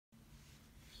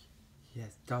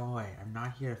Yes, don't worry. I'm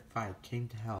not here to fight. Came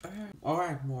to help.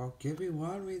 Alright, Morro. Give me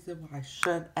one reason why I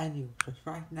should end you just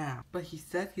right now. But he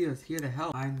said he was here to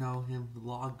help. I know him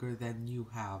longer than you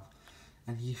have.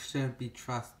 And he shouldn't be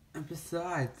trusted. And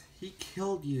besides, he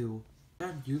killed you.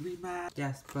 Shouldn't you be mad?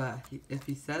 Yes, but if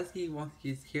he says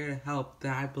he's here to help,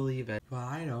 then I believe it. But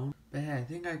I don't. But hey, I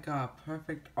think I got a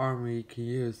perfect armor you can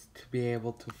use to be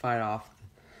able to fight off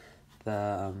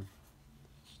the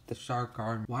shark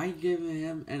armor. Why giving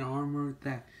him an armor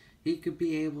that he could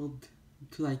be able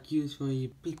to like use for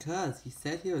you? Because he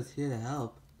said he was here to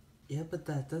help. Yeah, but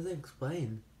that doesn't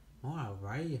explain. Wow,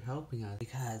 why are you helping us?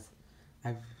 Because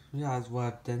I've realized what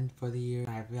I've done for the year.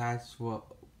 I realized what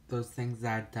those things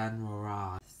that I'd done were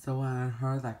wrong. So when I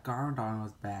heard that Garmadon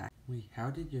was back. Wait,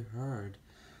 how did you heard?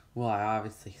 Well, I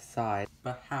obviously saw it.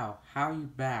 But how? How are you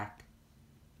back?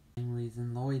 Same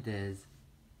reason Lloyd is.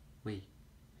 Wait,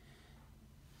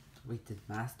 did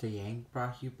Master Yang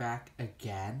brought you back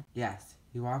again? Yes,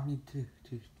 he wanted me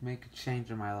to make a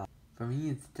change in my life. For me,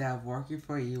 instead of working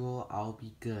for evil, I'll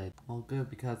be good. Well, good,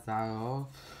 because I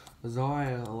was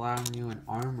already allowing you an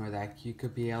armor that you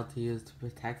could be able to use to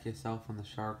protect yourself from the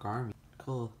shark army.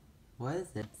 Cool. What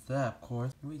is it? It's that, of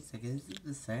course. Wait a second, is it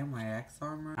the Samurai X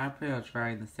armor? I'm pretty much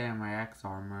wearing the Samurai X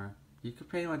armor. You could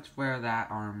pretty much wear that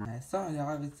armor. I saw it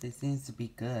obviously seems to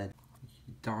be good.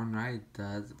 Darn right it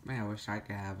does. Man, I wish I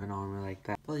could have an armor like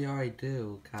that. Well, you already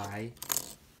do, Kai.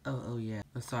 Oh yeah.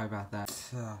 Oh, sorry about that.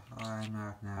 I'm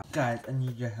out now. Guys, I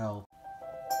need your help.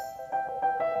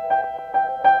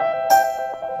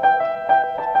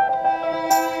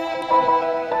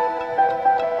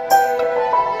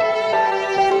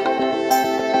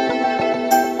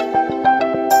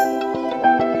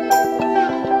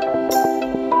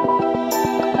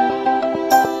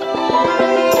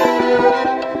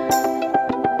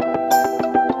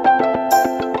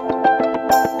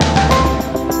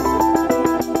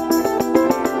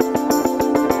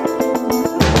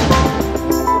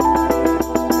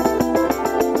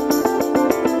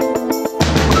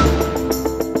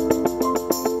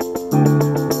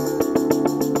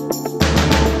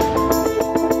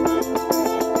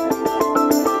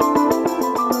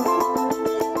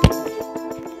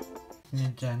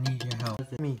 Ninja, I need your help.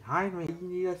 Hide me. You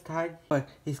need us to hide. But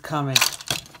he's coming.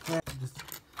 All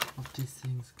these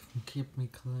things can keep me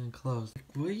close.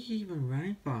 Where are you even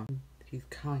running from? He's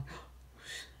coming.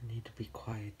 I need to be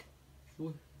quiet.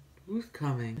 Who's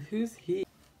coming? Who's he?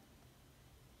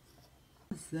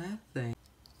 What's that thing?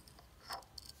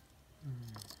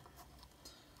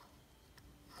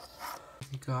 Is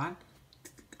he gone?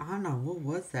 I don't know. What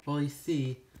was that? Well, you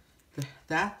see,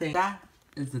 that thing. That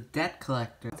is a debt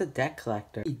collector. What's a debt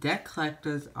collector? Debt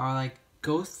collectors are like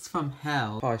ghosts from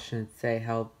hell. Oh, I shouldn't say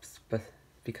helps, but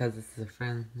because this is a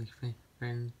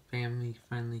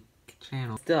family-friendly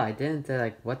channel. Still, I didn't say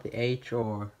like what the H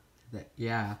or the,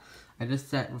 yeah. I just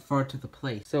said refer to the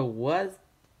place. So was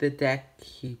the debt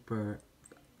keeper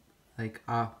like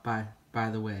off by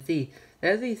the way? See,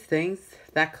 there's these things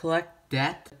that collect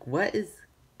debt. What is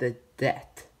the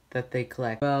debt that they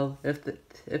collect? Well,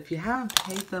 if you haven't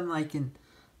paid them like in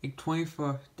like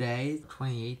 24 days,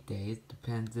 28 days,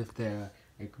 depends if they're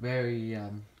like very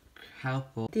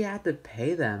helpful. What do you have to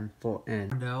pay them for?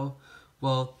 And no,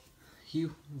 well, the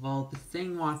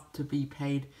thing wants to be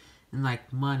paid in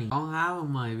like money. I don't have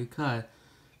money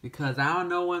because I don't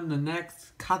know when the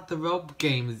next Cut the Rope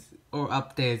games or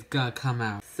update is gonna come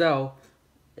out. So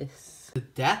it's the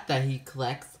debt that he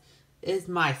collects is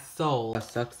my soul. That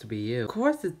sucks to be you. Of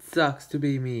course it sucks to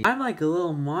be me. I'm like a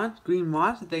little green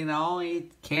monster thing that only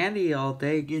eats candy all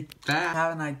day, gets fat. I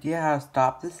have an idea how to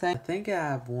stop this thing. I think I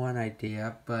have one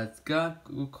idea, but it's gonna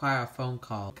require a phone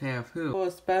call. Okay, of who? Oh,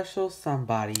 a special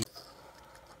somebody.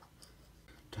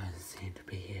 Doesn't seem to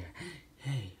be here.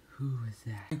 Hey, who is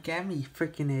that? Look at me,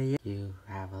 freaking idiot. You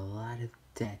have a lot of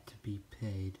debt to be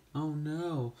paid. Oh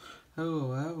no.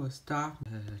 Oh, I will stop.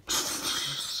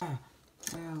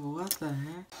 What the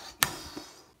heck?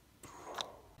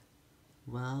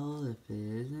 Well, if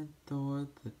it isn't Thor,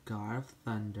 the god of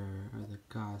thunder, or the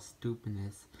god of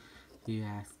stupidness, you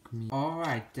ask me.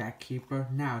 Alright, debt keeper,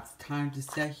 now it's time to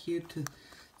send you to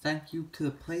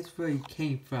the place where you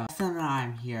came from. So now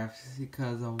I'm here,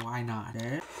 because why not?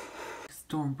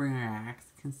 Stormbringer axe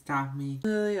can stop me.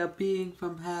 Literally a being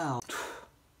from hell.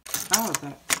 Oh,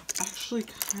 that actually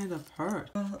kind of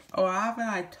hurt. Or haven't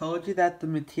I told you that the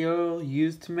material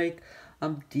used to make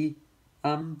Stormbringer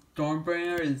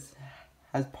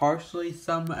has partially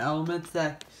some elements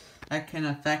that can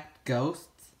affect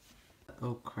ghosts?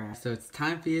 Oh crap. So it's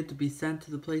time for you to be sent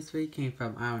to the place where you came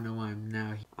from. I don't know why I'm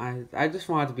now here. I just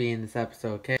wanted to be in this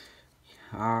episode, okay?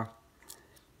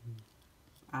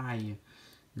 I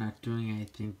not doing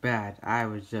anything bad. I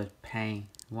was just paying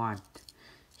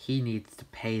he needs to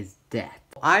pay his debt.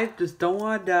 I just don't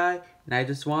want to die, and I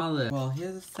just want to live. Well,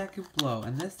 here's a second blow,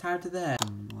 and this time to the head.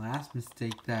 The last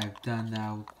mistake that I've done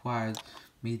now requires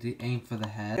me to aim for the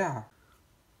head. Yeah.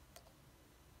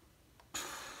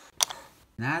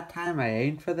 That time I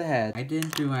aimed for the head. I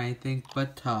didn't do anything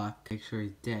but talk. Make sure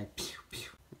he's dead. Pew, pew.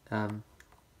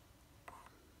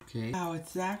 Okay. Wow,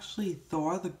 it's actually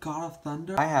Thor, the God of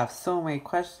Thunder? I have so many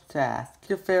questions to ask. What's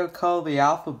your favorite color of the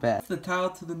alphabet? What's the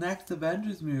title to the next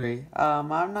Avengers movie? I'm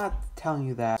not telling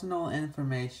you that. Personal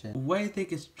information. What do you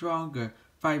think is stronger?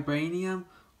 Vibranium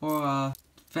or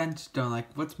Fenstone? Like,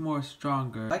 what's more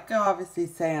stronger? Like, I obviously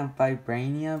say I'm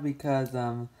Vibranium because,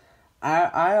 I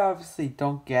obviously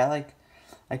don't get, like,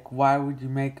 why would you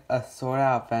make a sword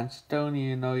out of Fenstone?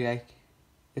 You know, like,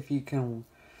 if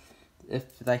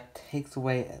takes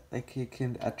away, like, it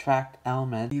can attract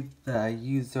elements, leave the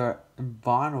user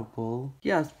invulnerable.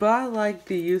 Yes, but I like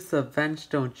the use of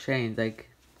Fenstone chains. Like,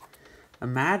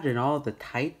 imagine all the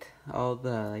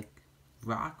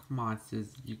rock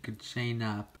monsters you could chain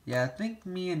up. Yeah, I think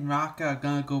me and Rocket are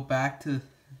gonna go back to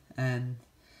and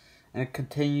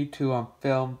continue to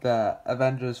film the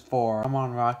Avengers 4. Come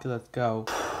on, Rocket, let's go.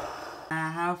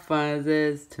 How fun it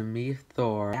is to meet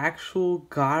Thor, the actual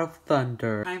God of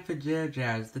Thunder. Time for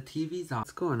Jazz. The TV's on.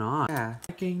 What's going on? Yeah.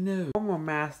 Breaking news. Former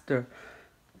Master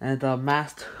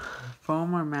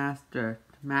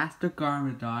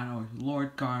Garmadon, or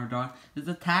Lord Garmadon, is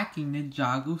attacking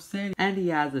Ninjago City. And he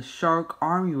has a shark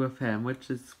army with him, which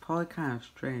is probably kind of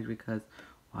strange because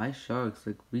why sharks?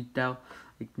 Like,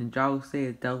 Ninjago City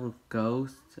has dealt with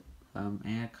ghosts,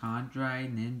 Anaconda,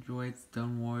 Ninjoids,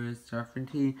 Stone Warriors,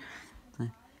 Serpentine,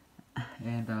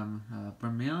 and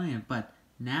Vermilion, but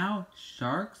now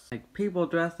sharks? Like, people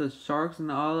dressed as sharks and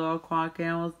other aquatic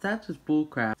animals? That's just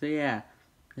bullcrap. So yeah,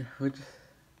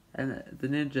 and the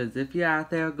ninjas, if you're out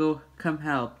there, come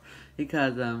help,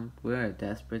 because we're in a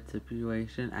desperate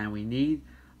situation and we need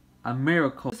a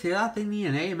miracle. See that? They need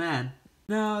an amen.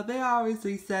 No, they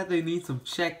obviously said they need some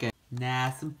chicken.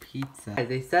 Nah, some pizza.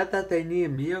 They said that they need a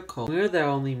miracle. We're their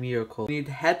only miracle. We need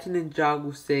to head to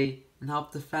Ninjago City and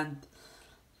help defend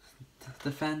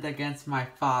against my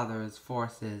father's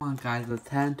forces. Come on, guys, let's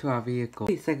head into our vehicle.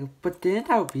 Wait a second, but didn't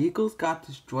our vehicles got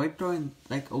destroyed during,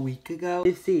 like, a week ago?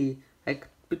 You see, like,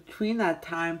 between that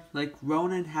time, like,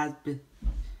 Ronan has been,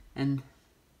 and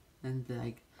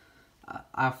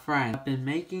our friend have been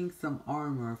making some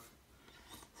armor,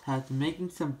 has been making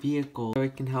some vehicles so we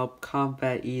can help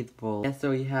combat evil. Yeah,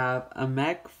 so we have a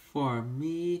mech for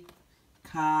me,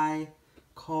 Kai,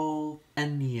 Cole,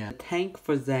 and Nia. A tank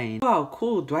for Zane. Wow,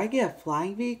 cool. Do I get a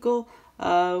flying vehicle?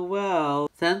 Well,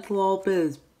 since Lolbit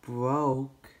is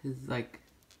broke,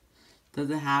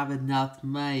 doesn't have enough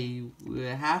money, we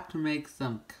have to make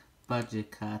some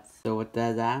budget cuts. So what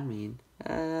does that mean?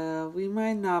 We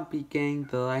might not be getting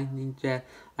the lightning jet,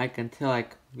 until,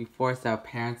 we force our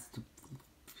parents to,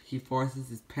 he forces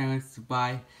his parents to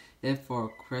buy it for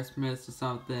Christmas or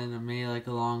something, or maybe,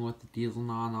 along with the diesel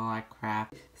and all that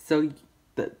crap. So,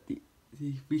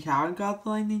 we haven't got the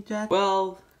lightning jet?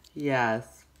 Well,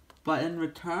 yes. But in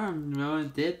return,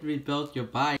 Rowan did rebuild your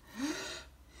bike.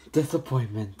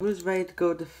 Disappointment. Who's ready to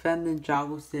go defend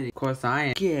Ninjago City? Of course I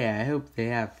am. Yeah, I hope they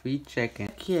have free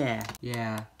chicken. Yeah.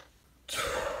 Yeah.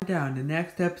 Down the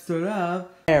next episode of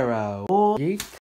Arrow.